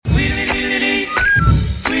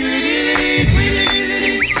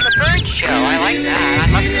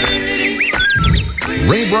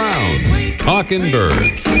Talkin'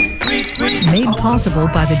 Birds. Made possible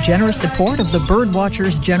by the generous support of the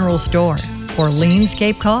Birdwatchers General Store, Orleans,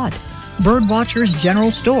 Cape Cod.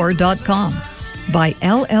 Birdwatchersgeneralstore.com. By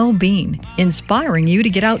LL Bean, inspiring you to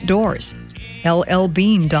get outdoors.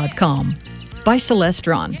 LLbean.com. By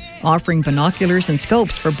Celestron, offering binoculars and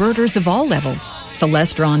scopes for birders of all levels.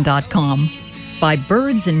 Celestron.com. By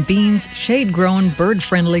Birds and Beans shade-grown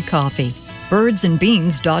bird-friendly coffee.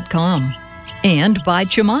 Birdsandbeans.com. And by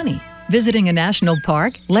Chumani. Visiting a national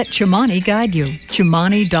park? Let Chumani guide you.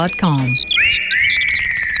 Chumani.com.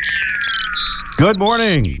 Good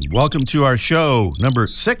morning. Welcome to our show, number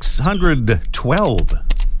 612.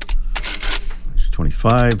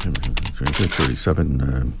 25,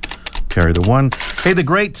 37, carry the one. Hey, the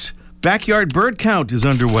great backyard bird count is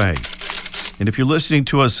underway. And if you're listening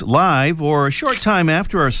to us live or a short time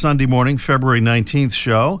after our Sunday morning, February 19th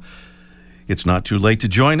show, it's not too late to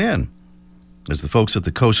join in. As the folks at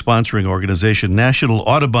the co-sponsoring organization National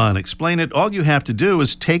Audubon explain it, all you have to do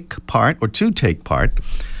is take part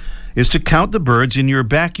is to count the birds in your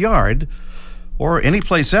backyard or any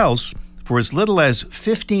place else for as little as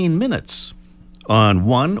 15 minutes on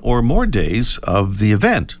one or more days of the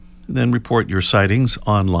event. Then report your sightings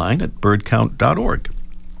online at birdcount.org.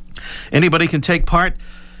 Anybody can take part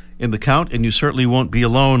in the count, and you certainly won't be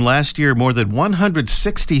alone. Last year, more than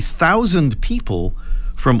 160,000 people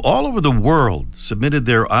from all over the world submitted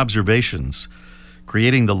their observations,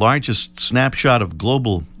 creating the largest snapshot of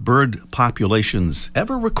global bird populations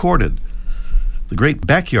ever recorded. The Great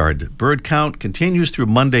Backyard Bird Count continues through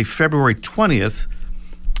Monday, February 20th.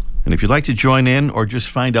 And if you'd like to join in or just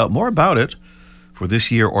find out more about it for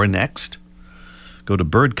this year or next, go to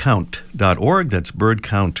birdcount.org. That's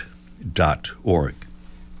birdcount.org.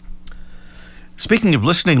 Speaking of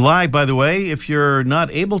listening live, by the way, if you're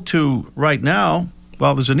not able to right now,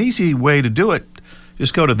 well, there's an easy way to do it.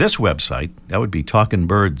 Just go to this website. That would be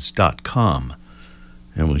talkinbirds.com.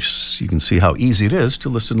 And you can see how easy it is to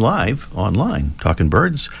listen live online,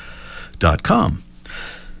 talkinbirds.com.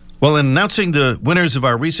 Well, in announcing the winners of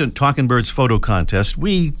our recent Talkin' Birds photo contest,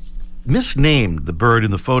 we misnamed the bird in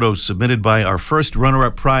the photos submitted by our first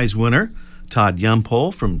runner-up prize winner, Todd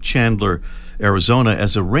Yumpole from Chandler, Arizona,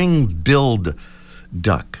 as a ring-billed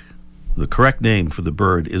duck. The correct name for the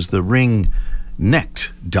bird is the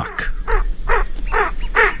ring-necked duck.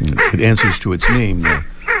 It answers to its name there.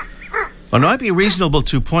 Well, it might be reasonable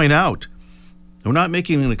to point out, we're not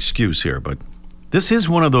making an excuse here, but this is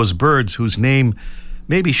one of those birds whose name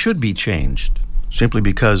maybe should be changed, simply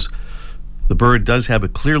because the bird does have a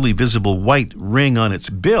clearly visible white ring on its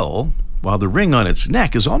bill, while the ring on its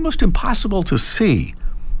neck is almost impossible to see.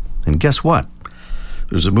 And guess what?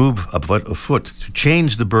 There's a move afoot to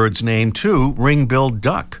change the bird's name to ring-billed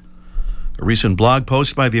duck. A recent blog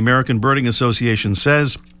post by the American Birding Association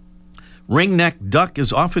says, ring-necked duck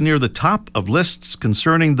is often near the top of lists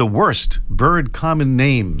concerning the worst bird common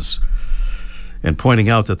names, and pointing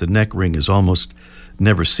out that the neck ring is almost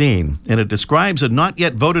never seen. And it describes a not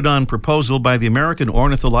yet voted on proposal by the American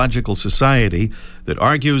Ornithological Society that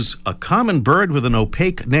argues a common bird with an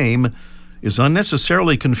opaque name is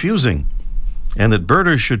unnecessarily confusing, and that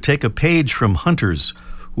birders should take a page from hunters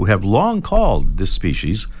who have long called this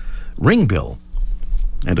species ringbill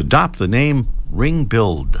and adopt the name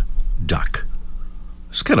ring-billed duck.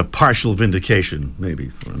 It's kind of partial vindication, maybe.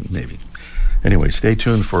 Anyway, stay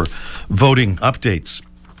tuned for voting updates.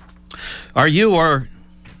 Are you or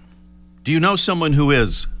do you know someone who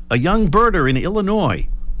is a young birder in Illinois?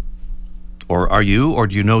 Or are you or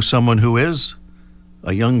do you know someone who is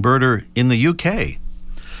a young birder in the UK?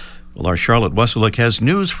 Well, our Charlotte Wesseluk has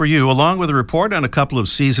news for you, along with a report on a couple of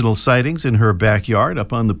seasonal sightings in her backyard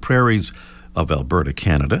up on the prairies of Alberta,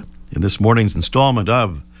 Canada, in this morning's installment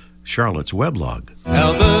of Charlotte's Weblog.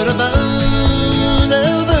 Alberta bound,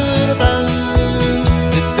 Alberta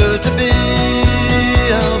bound. It's good to be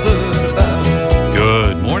Alberta bound.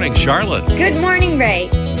 Good morning, Charlotte. Good morning, Ray.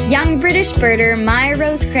 Young British birder Maya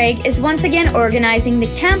Rose Craig is once again organizing the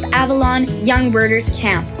Camp Avalon Young Birders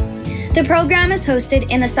Camp. The program is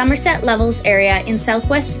hosted in the Somerset Levels area in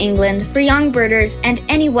southwest England for young birders and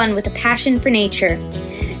anyone with a passion for nature.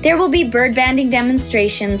 There will be bird banding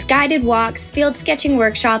demonstrations, guided walks, field sketching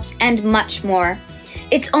workshops, and much more.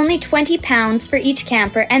 It's only £20 for each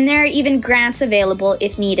camper, and there are even grants available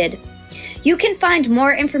if needed. You can find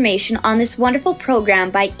more information on this wonderful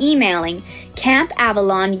program by emailing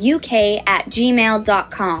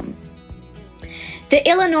campavalonuk@gmail.com. The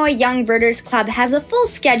Illinois Young Birders Club has a full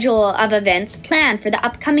schedule of events planned for the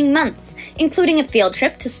upcoming months, including a field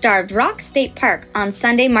trip to Starved Rock State Park on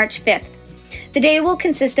Sunday, March 5th. The day will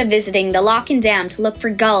consist of visiting the lock and dam to look for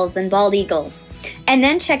gulls and bald eagles, and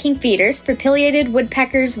then checking feeders for pileated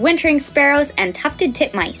woodpeckers, wintering sparrows, and tufted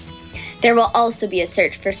titmice. There will also be a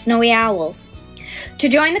search for snowy owls. To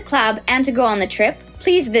join the club and to go on the trip,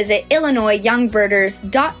 please visit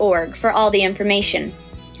illinoisyoungbirders.org for all the information.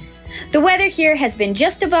 The weather here has been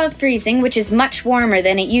just above freezing, which is much warmer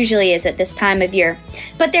than it usually is at this time of year,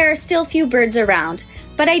 but there are still few birds around.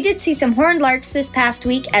 But I did see some horned larks this past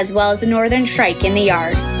week, as well as a northern shrike in the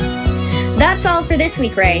yard. That's all for this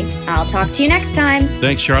week, Ray. I'll talk to you next time.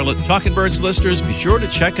 Thanks, Charlotte. Talking Birds listeners, be sure to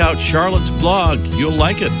check out Charlotte's blog. You'll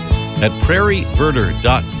like it at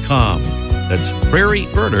prairiebirder.com. That's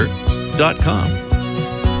prairiebirder.com.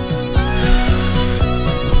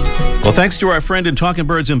 Well, thanks to our friend and Talking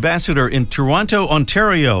Birds ambassador in Toronto,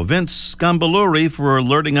 Ontario, Vince Scambaluri, for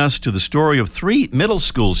alerting us to the story of 3 middle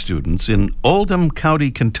school students in Oldham County,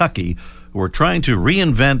 Kentucky, who are trying to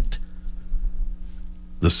reinvent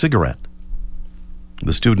the cigarette.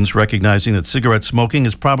 The students, recognizing that cigarette smoking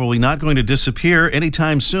is probably not going to disappear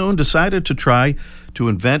anytime soon, decided to try to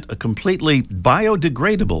invent a completely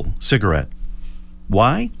biodegradable cigarette.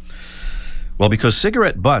 Why? Well, because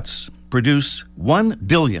cigarette butts produce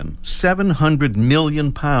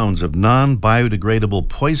 1,700,000,000 pounds of non-biodegradable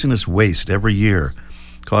poisonous waste every year,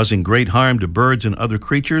 causing great harm to birds and other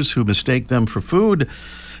creatures who mistake them for food,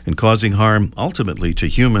 and causing harm ultimately to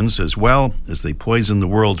humans as well, as they poison the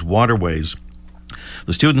world's waterways.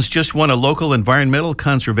 The students just won a local environmental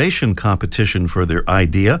conservation competition for their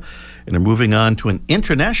idea and are moving on to an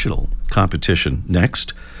international competition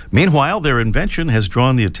next. Meanwhile, their invention has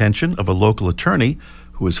drawn the attention of a local attorney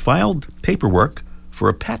who has filed paperwork for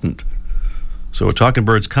a patent. So a Talking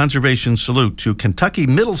Birds conservation salute to Kentucky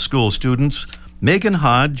middle school students Megan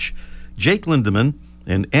Hodge, Jake Lindeman,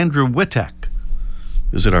 and Andrew Wittek.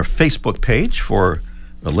 Visit our Facebook page for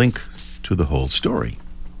a link to the whole story.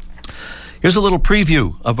 Here's a little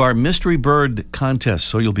preview of our Mystery Bird contest,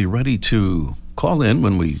 so you'll be ready to call in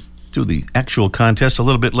when we do the actual contest a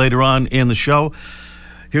little bit later on in the show.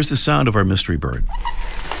 Here's the sound of our Mystery Bird.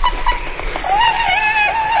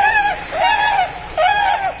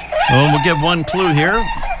 Well, we'll give one clue here.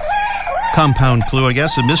 Compound clue, I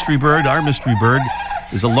guess. A mystery bird, our mystery bird,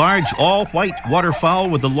 is a large, all-white waterfowl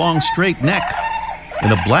with a long, straight neck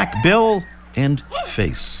and a black bill and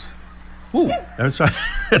face. Ooh, that's our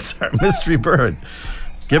mystery bird.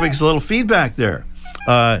 Giving us a little feedback there.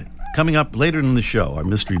 Coming up later in the show, our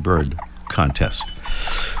mystery bird contest.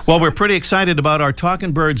 Well, we're pretty excited about our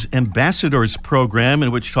Talking Birds Ambassadors program, in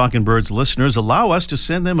which Talking Birds listeners allow us to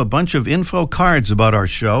send them a bunch of info cards about our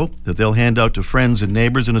show that they'll hand out to friends and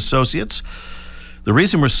neighbors and associates. The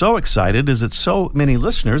reason we're so excited is that so many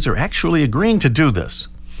listeners are actually agreeing to do this.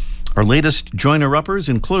 Our latest joiner-uppers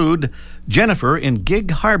include Jennifer in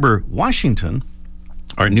Gig Harbor, Washington,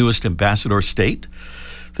 our newest ambassador state.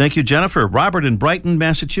 Thank you, Jennifer. Robert in Brighton,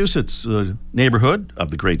 Massachusetts, neighborhood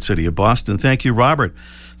of the great city of Boston. Thank you, Robert.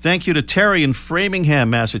 Thank you to Terry in Framingham,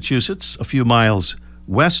 Massachusetts, a few miles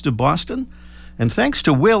west of Boston. And thanks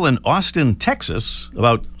to Will in Austin, Texas,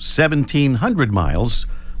 about 1,700 miles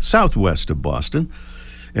southwest of Boston.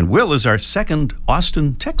 And Will is our second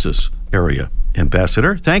Austin, Texas area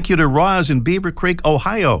ambassador. Thank you to Roz in Beaver Creek,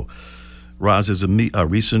 Ohio. Roz is a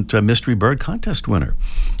recent Mystery Bird contest winner.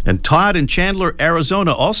 And Todd in Chandler,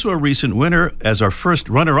 Arizona, also a recent winner as our first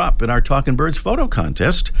runner-up in our Talking Birds photo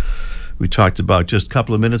contest we talked about just a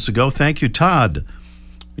couple of minutes ago. Thank you, Todd.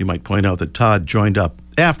 You might point out that Todd joined up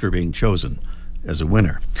after being chosen as a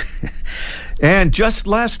winner. And just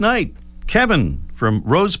last night, Kevin from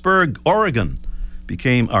Roseburg, Oregon,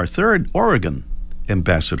 became our third Oregon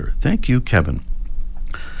ambassador. Thank you, Kevin.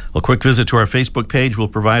 A quick visit to our Facebook page will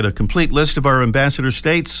provide a complete list of our ambassador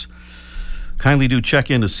states. Kindly do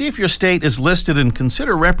check in to see if your state is listed and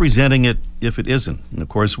consider representing it if it isn't. And of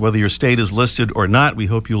course, whether your state is listed or not, we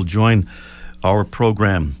hope you'll join our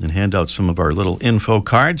program and hand out some of our little info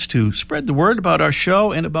cards to spread the word about our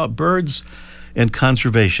show and about birds and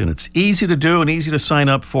conservation. It's easy to do and easy to sign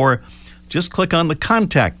up for. Just click on the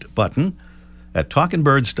contact button at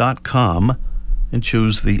talkingbirds.com and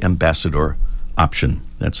choose the ambassador option.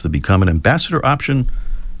 That's the Become an Ambassador option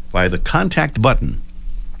by the contact button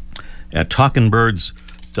at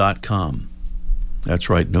talkingbirds.com. That's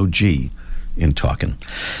right, no G in talking.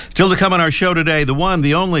 Still to come on our show today, the one,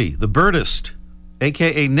 the only, the Birdist,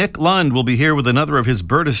 a.k.a. Nick Lund, will be here with another of his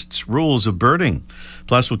Birdist's rules of birding.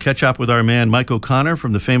 Plus, we'll catch up with our man Mike O'Connor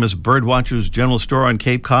from the famous Birdwatchers General Store on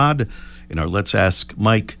Cape Cod in our Let's Ask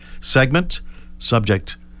Mike segment.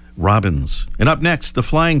 Subject, robins. And up next, the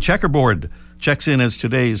Flying Checkerboard checks in as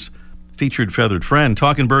today's featured feathered friend.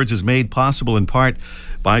 Talking Birds is made possible in part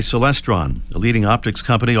by Celestron, a leading optics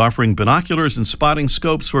company offering binoculars and spotting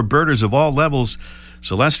scopes for birders of all levels.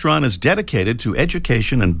 Celestron is dedicated to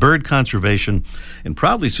education and bird conservation and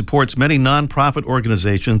proudly supports many nonprofit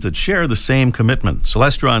organizations that share the same commitment.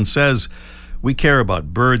 Celestron says, "We care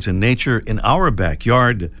about birds and nature in our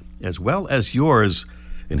backyard as well as yours."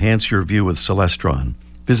 Enhance your view with Celestron.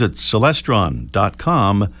 Visit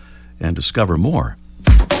celestron.com and discover more.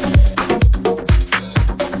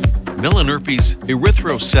 Melanurpes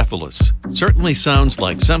erythrocephalus certainly sounds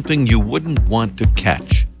like something you wouldn't want to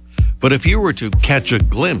catch. But if you were to catch a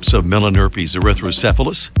glimpse of Melanurpes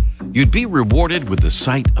erythrocephalus, you'd be rewarded with the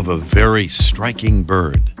sight of a very striking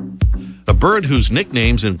bird. A bird whose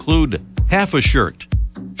nicknames include half a shirt,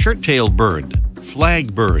 shirt-tailed bird,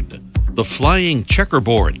 flag bird, the flying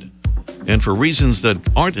checkerboard, and for reasons that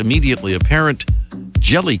aren't immediately apparent,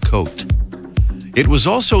 jellycoat. It was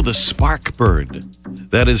also the spark bird.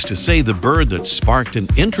 That is to say, the bird that sparked an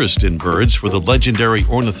interest in birds for the legendary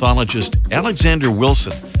ornithologist Alexander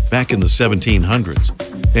Wilson back in the 1700s,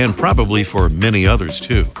 and probably for many others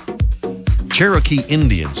too. Cherokee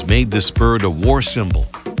Indians made this bird a war symbol,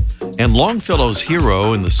 and Longfellow's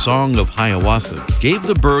hero in the Song of Hiawatha gave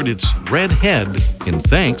the bird its red head in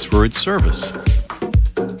thanks for its service.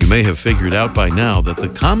 You may have figured out by now that the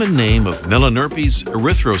common name of Melanurpes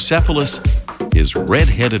erythrocephalus is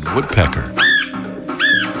red-headed woodpecker.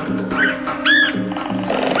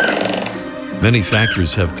 Many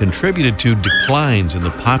factors have contributed to declines in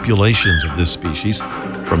the populations of this species,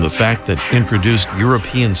 from the fact that introduced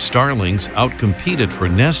European starlings outcompeted for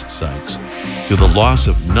nest sites, to the loss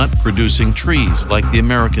of nut-producing trees like the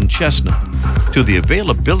American chestnut, to the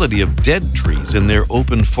availability of dead trees in their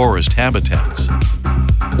open forest habitats.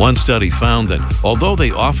 One study found that although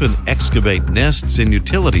they often excavate nests in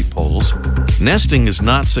utility poles, nesting is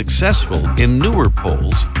not successful in newer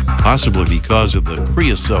poles, possibly because of the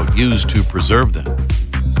creosote used to preserve them.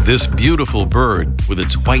 This beautiful bird, with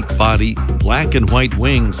its white body, black and white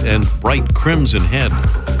wings, and bright crimson head,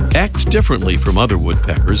 acts differently from other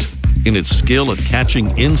woodpeckers in its skill at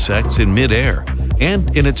catching insects in midair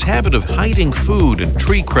and in its habit of hiding food in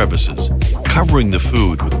tree crevices, covering the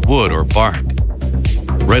food with wood or bark.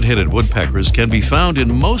 Red-headed woodpeckers can be found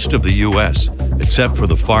in most of the U.S., except for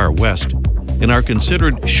the far west, and are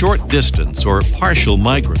considered short-distance or partial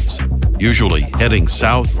migrants, usually heading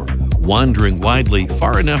south or wandering widely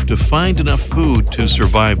far enough to find enough food to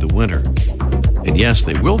survive the winter. And yes,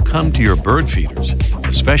 they will come to your bird feeders,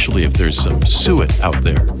 especially if there's some suet out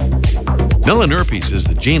there. Melanurpes is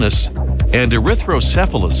the genus, and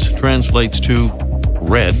erythrocephalus translates to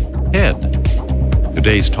red head.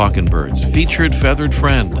 Today's Talkin' Birds featured feathered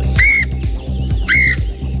friend,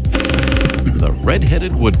 the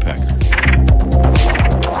red-headed woodpecker.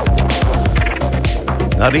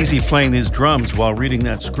 Not easy playing these drums while reading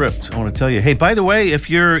that script, I want to tell you. Hey, by the way, if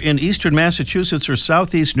you're in eastern Massachusetts or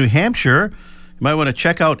southeast New Hampshire, you might want to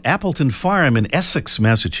check out Appleton Farm in Essex,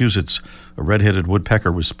 Massachusetts. A red-headed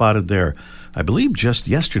woodpecker was spotted there, I believe, just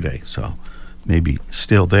yesterday, so maybe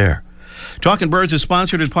still there. Talkin' Birds is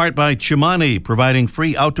sponsored in part by Chimani, providing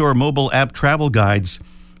free outdoor mobile app travel guides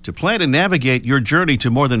to plan and navigate your journey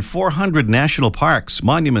to more than 400 national parks,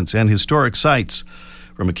 monuments, and historic sites.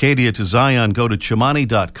 From Acadia to Zion, go to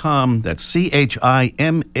Chimani.com. That's CHIMANI.com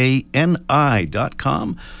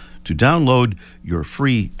to download your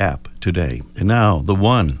free app today. And now, the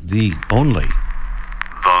one, the only,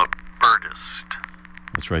 The Birdist.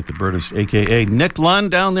 That's right, the Birdist, a.k.a. Nick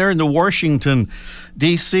Lund, down there in the Washington,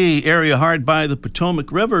 D.C. area hard by the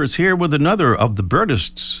Potomac River, is here with another of the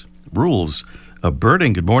Birdist's rules of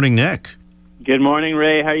birding. Good morning, Nick. Good morning,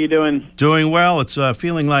 Ray. How are you doing? Doing well. It's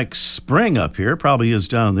feeling like spring up here. Probably is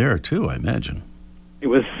down there, too, I imagine. It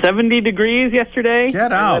was 70 degrees yesterday.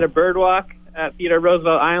 Get I out. had a bird walk at Theodore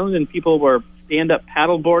Roosevelt Island, and people were stand-up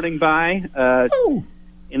paddleboarding by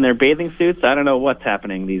in their bathing suits. I don't know what's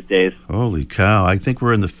happening these days. Holy cow. I think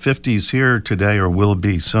we're in the 50s here today, or will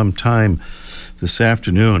be sometime this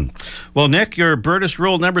afternoon. Well, Nick, your Birdist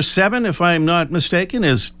rule number 7, if I'm not mistaken,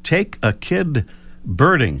 is take a kid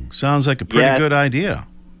birding. Sounds like a pretty good idea.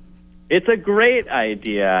 It's a great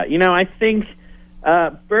idea. You know, I think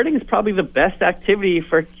birding is probably the best activity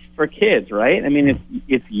for kids, right? I mean,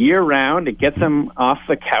 it's year-round. It gets them off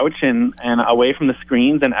the couch and away from the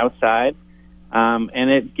screens and outside. And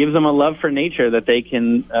it gives them a love for nature that they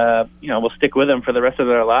can, will stick with them for the rest of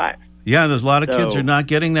their lives. Yeah, there's a lot of kids who are not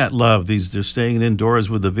getting that love. They're staying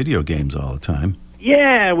indoors with the video games all the time.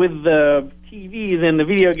 Yeah, with the TVs and the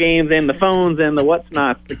video games and the phones and the what's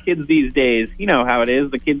not. The kids these days, you know how it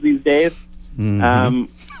is, the kids these days.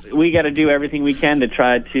 Mm-hmm. we got to do everything we can to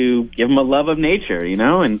try to give them a love of nature,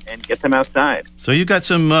 and get them outside. So you got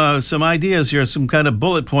some ideas here, some kind of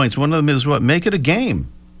bullet points. One of them is what? Make it a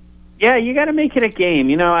game. Yeah, you got to make it a game.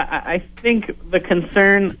 I think the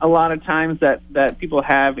concern a lot of times that people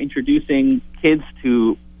have introducing kids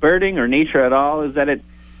to birding or nature at all is that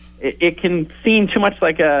it can seem too much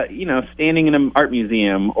like standing in an art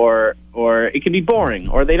museum, or it can be boring,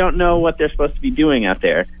 or they don't know what they're supposed to be doing out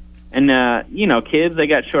there. And kids, they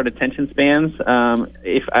got short attention spans.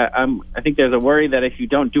 I think there's a worry that if you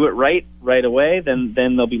don't do it right away, then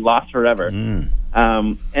they'll be lost forever.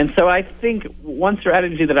 And so I think one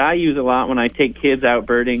strategy that I use a lot when I take kids out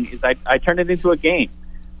birding is I turn it into a game.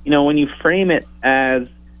 When you frame it as,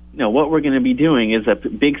 what we're going to be doing is a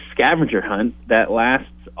big scavenger hunt that lasts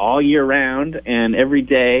all year round and every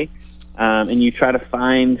day, and you try to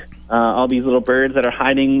find all these little birds that are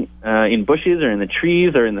hiding in bushes or in the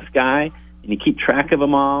trees or in the sky, and you keep track of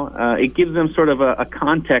them all. It gives them sort of a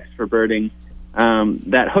context for birding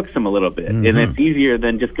that hooks them a little bit, and it's easier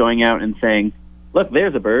than just going out and saying, look,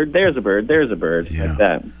 there's a bird, there's a bird, there's a bird, like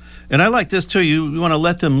that. And I like this, too. You want to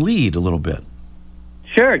let them lead a little bit.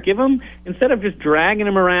 Sure. Give them, instead of just dragging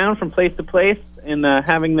them around from place to place and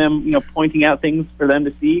having them, pointing out things for them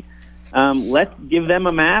to see, let's give them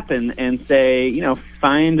a map and say,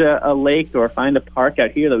 find a lake or find a park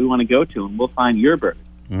out here that we want to go to, and we'll find your bird.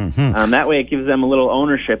 That way it gives them a little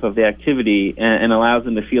ownership of the activity and allows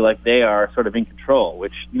them to feel like they are sort of in control,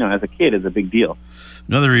 which, as a kid is a big deal.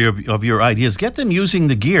 Another of your ideas, get them using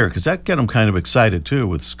the gear, because that get them kind of excited, too,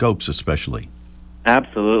 with scopes especially.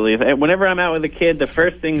 Absolutely. Whenever I'm out with a kid, the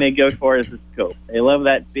first thing they go for is the scope. They love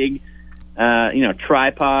that big,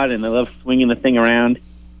 tripod, and they love swinging the thing around.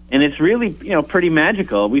 And it's really, pretty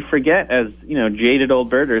magical. We forget, as, jaded old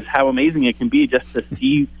birders, how amazing it can be just to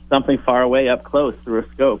see something far away up close through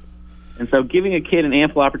a scope. And so giving a kid an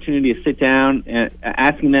ample opportunity to sit down and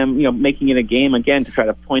asking them, making it a game, again, to try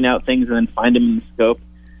to point out things and then find them in the scope.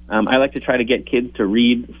 I like to try to get kids to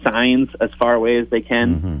read signs as far away as they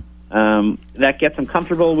can. That gets them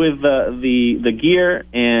comfortable with the gear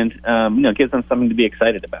and, gives them something to be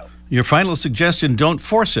excited about. Your final suggestion, don't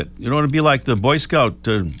force it. You don't want to be like the Boy Scout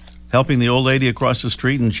helping the old lady across the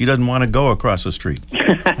street and she doesn't want to go across the street.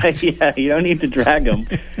 Yeah, you don't need to drag them.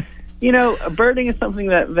 Birding is something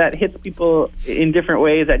that hits people in different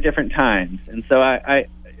ways at different times. And so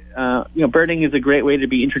birding is a great way to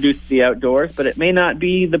be introduced to the outdoors, but it may not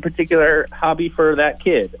be the particular hobby for that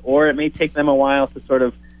kid, or it may take them a while to sort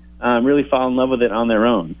of really fall in love with it on their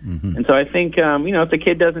own. And so I think, if the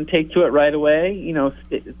kid doesn't take to it right away,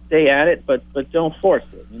 stay at it, but don't force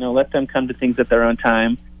it. Let them come to things at their own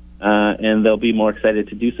time, and they'll be more excited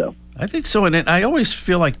to do so. I think so, and I always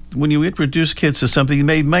feel like when you introduce kids to something,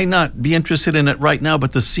 they may not be interested in it right now,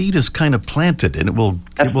 but the seed is kind of planted, and it will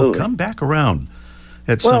come back around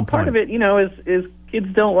at some point. Well, part of it, is kids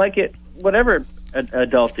don't like it, whatever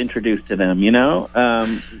adults introduce to them,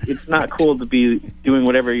 It's not cool to be doing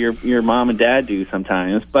whatever your mom and dad do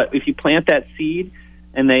sometimes, but if you plant that seed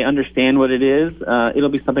and they understand what it is, it'll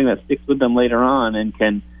be something that sticks with them later on and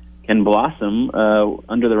can blossom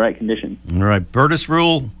under the right conditions. All right. Birdist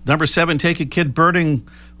rule number 7, take a kid birding.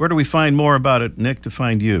 Where do we find more about it, Nick, to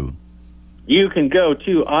find you? You can go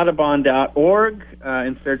to audubon.org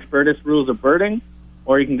and search Birdist Rules of Birding,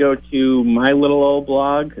 or you can go to my little old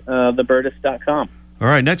blog, thebirdist.com. All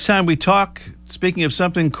right. Next time we talk, speaking of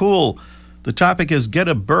something cool, the topic is get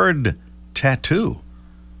a bird tattoo.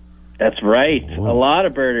 That's right. Whoa. A lot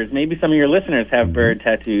of birders. Maybe some of your listeners have bird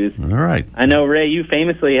tattoos. All right. I know, Ray, you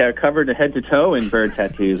famously are covered head to toe in bird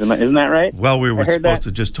tattoos. Isn't that right? Well, we were supposed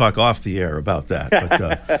to just talk off the air about that.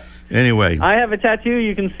 But anyway. I have a tattoo.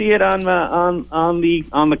 You can see it on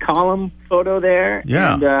the column photo there.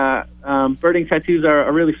 Yeah. And birding tattoos are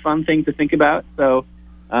a really fun thing to think about. So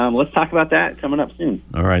let's talk about that coming up soon.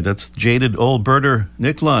 All right. That's jaded old birder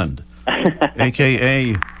Nick Lund,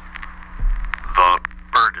 a.k.a. The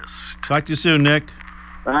Birdist. Talk to you soon, Nick.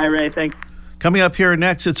 Bye, Ray. Thanks. Coming up here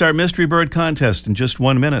next, it's our Mystery Bird Contest in just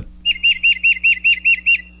 1 minute.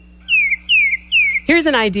 Here's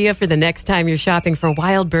an idea for the next time you're shopping for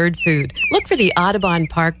wild bird food. Look for the Audubon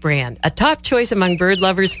Park brand, a top choice among bird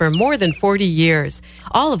lovers for more than 40 years.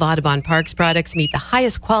 All of Audubon Park's products meet the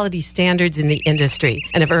highest quality standards in the industry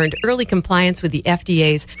and have earned early compliance with the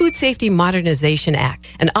FDA's Food Safety Modernization Act.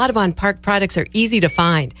 And Audubon Park products are easy to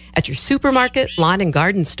find at your supermarket, lawn and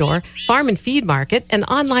garden store, farm and feed market, and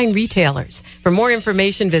online retailers. For more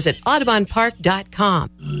information, visit audubonpark.com.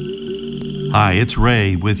 Hi, it's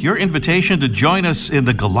Ray with your invitation to join us in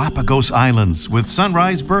the Galapagos Islands with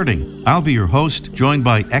Sunrise Birding. I'll be your host, joined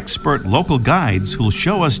by expert local guides who'll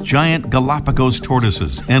show us giant Galapagos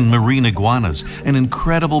tortoises and marine iguanas and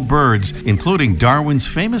incredible birds, including Darwin's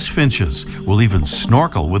famous finches. We'll even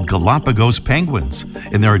snorkel with Galapagos penguins.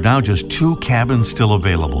 And there are now just 2 cabins still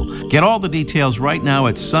available. Get all the details right now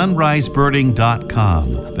at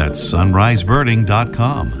sunrisebirding.com. That's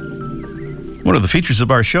sunrisebirding.com. One of the features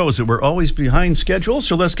of our show is that we're always behind schedule,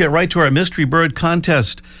 so let's get right to our Mystery Bird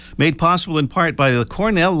Contest, made possible in part by the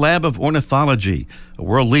Cornell Lab of Ornithology, a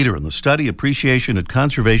world leader in the study, appreciation, and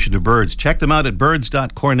conservation of birds. Check them out at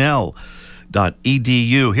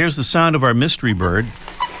birds.cornell.edu. Here's the sound of our mystery bird.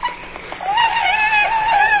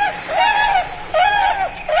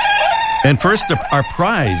 And first, our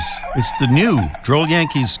prize. It's the new Droll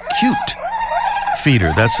Yankees Cute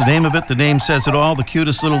Feeder. That's the name of it. The name says it all. The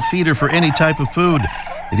cutest little feeder for any type of food.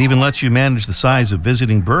 It even lets you manage the size of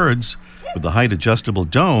visiting birds with the height adjustable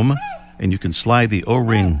dome, and you can slide the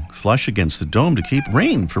O-ring flush against the dome to keep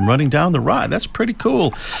rain from running down the rod. That's pretty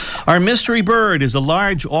cool. Our mystery bird is a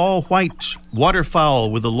large all-white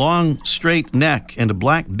waterfowl with a long, straight neck and a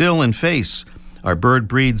black bill and face. Our bird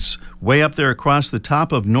breeds way up there across the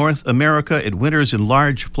top of North America. It winters in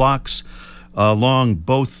large flocks along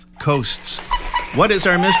both coasts. What is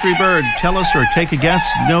our mystery bird? Tell us or take a guess.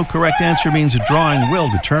 No correct answer means a drawing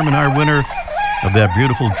will determine our winner of that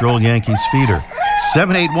beautiful Droll Yankees feeder.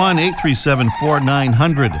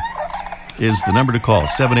 781-837-4900 is the number to call.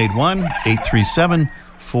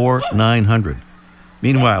 781-837-4900.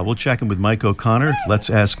 Meanwhile, we'll check in with Mike O'Connor. Let's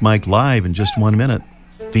Ask Mike live in just 1 minute.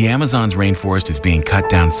 The Amazon's rainforest is being cut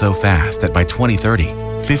down so fast that by 2030,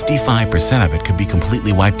 55% of it could be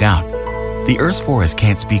completely wiped out. The Earth's forests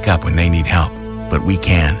can't speak up when they need help, but we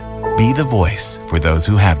can. Be the voice for those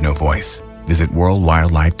who have no voice. Visit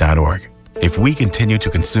worldwildlife.org. If we continue to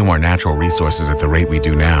consume our natural resources at the rate we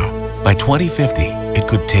do now, by 2050, it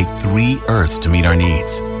could take 3 Earths to meet our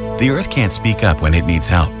needs. The Earth can't speak up when it needs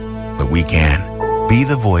help, but we can. Be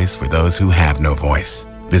the voice for those who have no voice.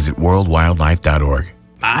 Visit worldwildlife.org.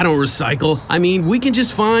 I don't recycle. I mean, we can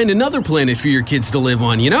just find another planet for your kids to live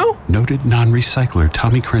on, you know? Noted non-recycler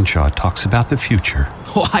Tommy Crenshaw talks about the future.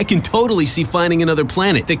 Oh, I can totally see finding another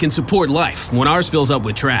planet that can support life when ours fills up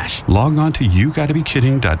with trash. Log on to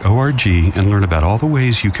yougottabekidding.org and learn about all the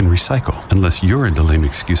ways you can recycle, unless you're into lame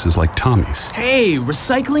excuses like Tommy's. Hey,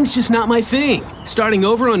 recycling's just not my thing. Starting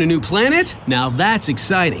over on a new planet? Now that's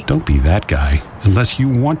exciting. Don't be that guy, unless you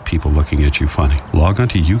want people looking at you funny. Log on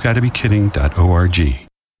to yougottabekidding.org.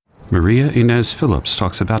 Maria Inez Phillips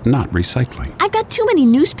talks about not recycling. I've got too many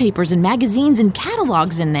newspapers and magazines and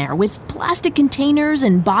catalogs in there with plastic containers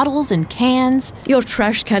and bottles and cans. Your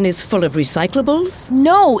trash can is full of recyclables?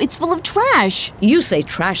 No, it's full of trash. You say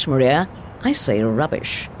trash, Maria. I say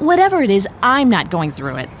rubbish. Whatever it is, I'm not going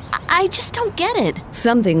through it. I just don't get it.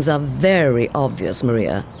 Some things are very obvious,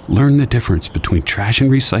 Maria. Learn the difference between trash and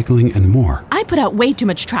recycling and more. I put out way too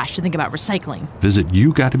much trash to think about recycling. Visit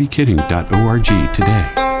yougottabekidding.org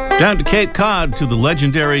today. Down to Cape Cod, to the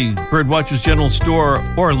legendary Birdwatchers General Store,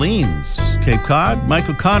 Orleans. Cape Cod. Mike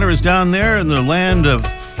O'Connor is down there in the land of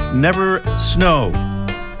never snow.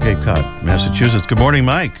 Cape Cod, Massachusetts. Good morning,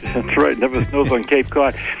 Mike. That's right. Never snows on Cape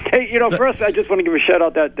Cod. Hey, first I just want to give a shout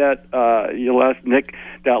out that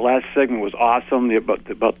last segment was awesome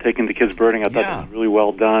about taking the kids birding. I thought that was really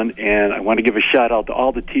well done, and I want to give a shout out to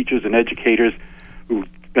all the teachers and educators who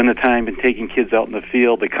spend the time in taking kids out in the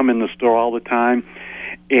field. They come in the store all the time.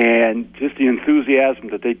 And just the enthusiasm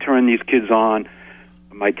that they turn these kids on,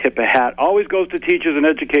 my tip of hat always goes to teachers and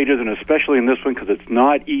educators, and especially in this one because it's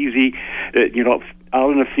not easy. Out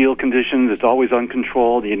in the field conditions, it's always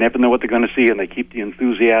uncontrolled. You never know what they're going to see, and they keep the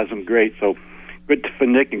enthusiasm great. So good for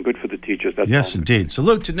Nick and good for the teachers. That's yes, indeed.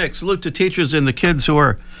 Salute to Nick. Salute to teachers and the kids who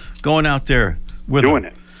are going out there with doing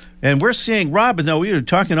them. it. And we're seeing, Rob, now we were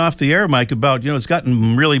talking off the air, Mike, about, it's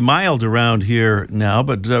gotten really mild around here now,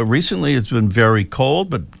 but recently it's been very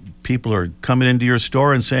cold, but people are coming into your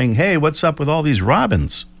store and saying, hey, what's up with all these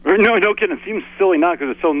robins? No kidding. It seems silly now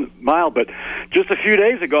because it's so mild, but just a few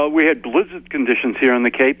days ago we had blizzard conditions here in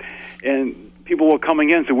the Cape, and people were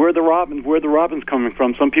coming in and said, where are the robins? Where are the robins coming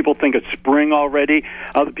from? Some people think it's spring already.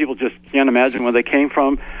 Other people just can't imagine where they came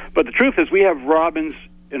from. But the truth is we have robins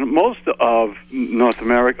in most of North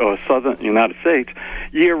America or southern United States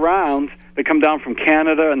year-round. They come down from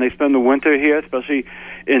Canada and they spend the winter here, especially,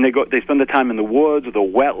 and they spend the time in the woods or the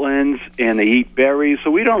wetlands, and they eat berries.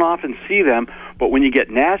 So we don't often see them. But when you get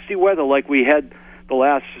nasty weather like we had the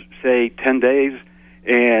last, say, 10 days,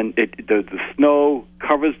 and the snow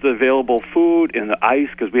covers the available food and the ice,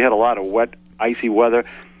 because we had a lot of wet, icy weather,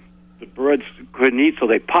 the birds couldn't eat, so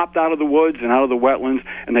they popped out of the woods and out of the wetlands,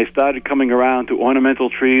 and they started coming around to ornamental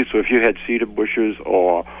trees. So if you had cedar bushes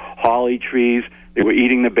or holly trees, they were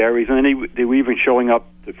eating the berries, and then they were even showing up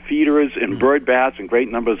to feeders and bird baths, in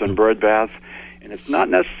great numbers in bird baths. And it's not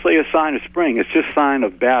necessarily a sign of spring; it's just a sign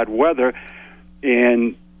of bad weather.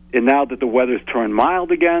 And now that the weather's turned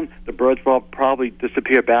mild again, the birds will probably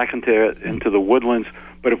disappear back into the woodlands.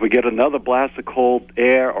 But if we get another blast of cold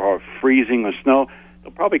air or freezing or snow,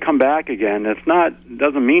 they'll probably come back again. It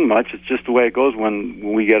doesn't mean much. It's just the way it goes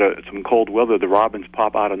when we get some cold weather. The robins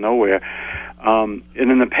pop out of nowhere. And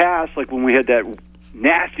in the past, like when we had that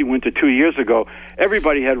nasty winter 2 years ago,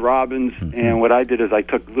 everybody had robins. And what I did is I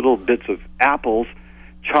took little bits of apples,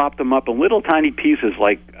 chopped them up in little tiny pieces,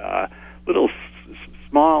 like little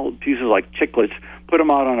small pieces like chiclets, put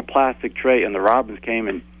them out on a plastic tray, and the robins came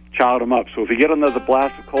and chowed them up. So if you get another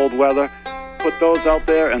blast of cold weather, put those out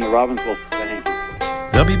there, and the robins will thank you.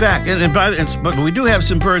 They'll be back. But we do have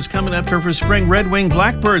some birds coming up here for spring. Red-winged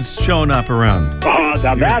blackbirds showing up around. Oh,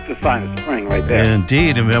 now that's a sign of spring right there.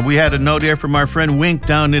 Indeed. And we had a note here from our friend Wink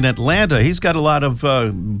down in Atlanta. He's got a lot of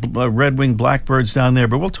red-winged blackbirds down there,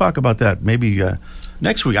 but we'll talk about that maybe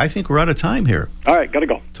next week. I think we're out of time here. All right, gotta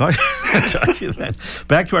go. Talk to you then.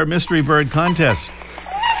 Back to our mystery bird contest.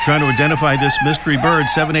 Trying to identify this mystery bird.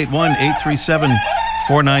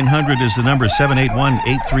 781-837-4900 is the number.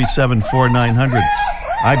 781-837-4900.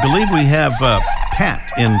 I believe we have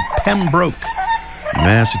Pat in Pembroke,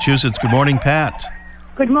 Massachusetts. Good morning, Pat.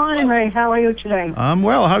 Good morning, Ray. How are you today? I'm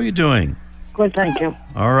well. How are you doing? Good, thank you.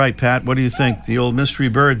 All right, Pat. What do you think? The old mystery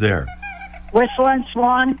bird there. Whistling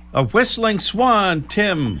swan. A whistling swan,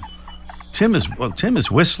 Tim. Tim is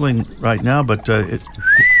whistling right now, but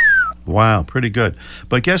wow, pretty good.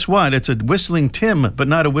 But guess what? It's a whistling Tim, but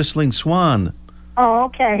not a whistling swan. Oh,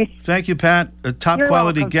 okay. Thank you, Pat. A top You're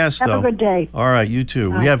quality welcome. guest, Have though. a good day. All right, you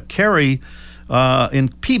too. We have Carrie in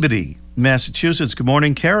Peabody, Massachusetts. Good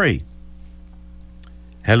morning, Carrie.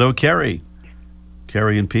 Hello, Carrie.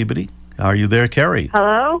 Carrie in Peabody. Are you there, Carrie?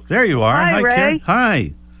 Hello? There you are. Hi, Ray. Carrie.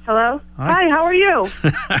 Hi. Hello? Hi. Hi, how are you?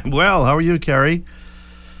 I'm well. How are you, Carrie?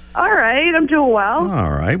 All right, I'm doing well.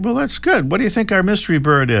 All right. Well, that's good. What do you think our mystery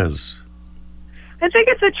bird is? I think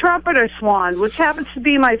it's a trumpeter swan, which happens to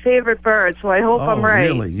be my favorite bird, so I hope I'm right.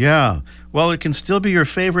 Really? Yeah. Well, it can still be your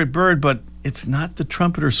favorite bird, but it's not the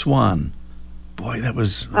trumpeter swan. Boy, that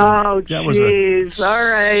was Oh, jeez.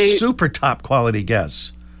 All right. Super top quality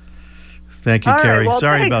guess. Thank you, All right, Carrie. well,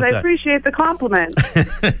 Sorry thanks. about I that. appreciate the compliment.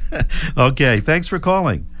 Okay, thanks for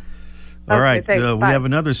calling. All Okay, right, thanks. we Bye. have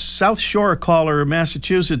another South Shore caller,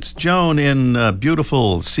 Massachusetts, Joan in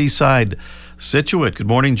beautiful seaside Situate. Good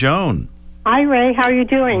morning, Joan. Hi, Ray. How are you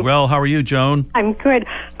doing? Well, how are you, Joan? I'm good.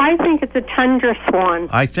 I think it's a tundra swan.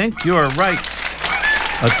 I think you're right.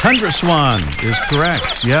 A tundra swan is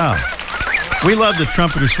correct, yeah. We love the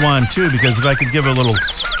trumpeter swan, too, because if I could give a little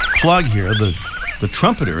plug here, the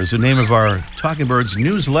Trumpeter is the name of our Talking Birds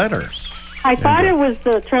newsletter. I thought it was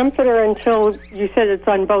the trumpeter until you said it's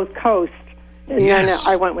on both coasts. And Yes.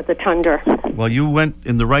 then I went with the tundra. Well, you went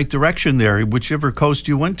in the right direction there, whichever coast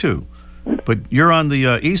you went to. But you're on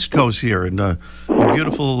the East Coast here in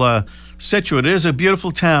beautiful Situate. It is a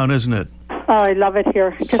beautiful town, isn't it? Oh, I love it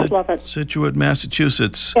here. I just love it. Situate,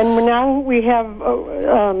 Massachusetts. And now we have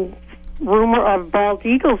rumor of bald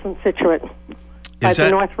eagles in Situate by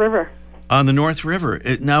the North River. On the North River.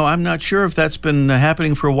 Now, I'm not sure if that's been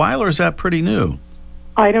happening for a while, or is that pretty new?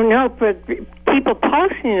 I don't know, but people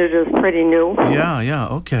posting it is pretty new. Yeah,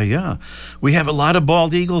 okay, yeah. We have a lot of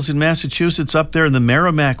bald eagles in Massachusetts. Up there in the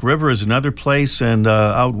Merrimack River is another place, and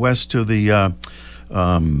out west to the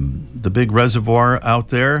big reservoir out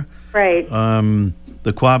there. Right.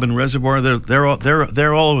 The Quabbin Reservoir.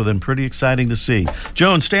 They're all over them. Pretty exciting to see.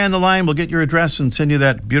 Joan, stay on the line. We'll get your address and send you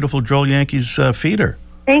that beautiful Droll Yankees feeder.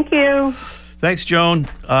 Thank you. Thanks, Joan.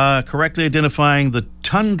 Correctly identifying the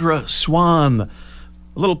tundra swan.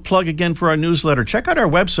 A little plug again for our newsletter. Check out our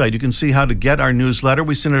website. You can see how to get our newsletter.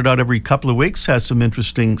 We send it out every couple of weeks. Has some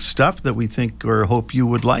interesting stuff that we think or hope you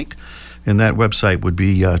would like. And that website would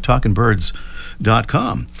be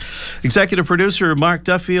talkingbirds.com. Executive producer Mark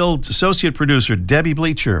Duffield, associate producer Debbie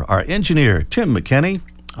Bleacher, our engineer Tim McKenney.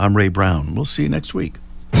 I'm Ray Brown. We'll see you next week.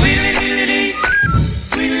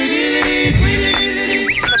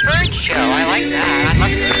 I like that.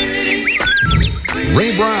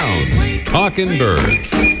 Ray Brown's Talking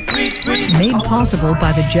Birds. Made possible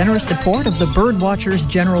by the generous support of the Birdwatchers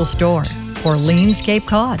General Store, Orleans, Cape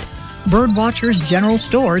Cod.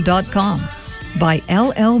 Birdwatchersgeneralstore.com. By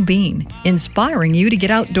L.L. Bean, inspiring you to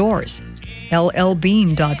get outdoors.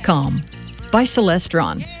 LLbean.com. By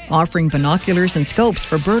Celestron, offering binoculars and scopes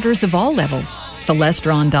for birders of all levels.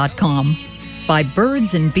 Celestron.com. By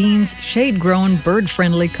Birds and Beans shade-grown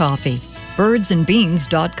bird-friendly coffee.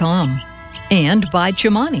 Birdsandbeans.com. And by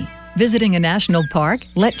Chumani. Visiting a national park?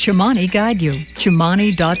 Let Chumani guide you.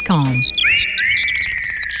 Chumani.com.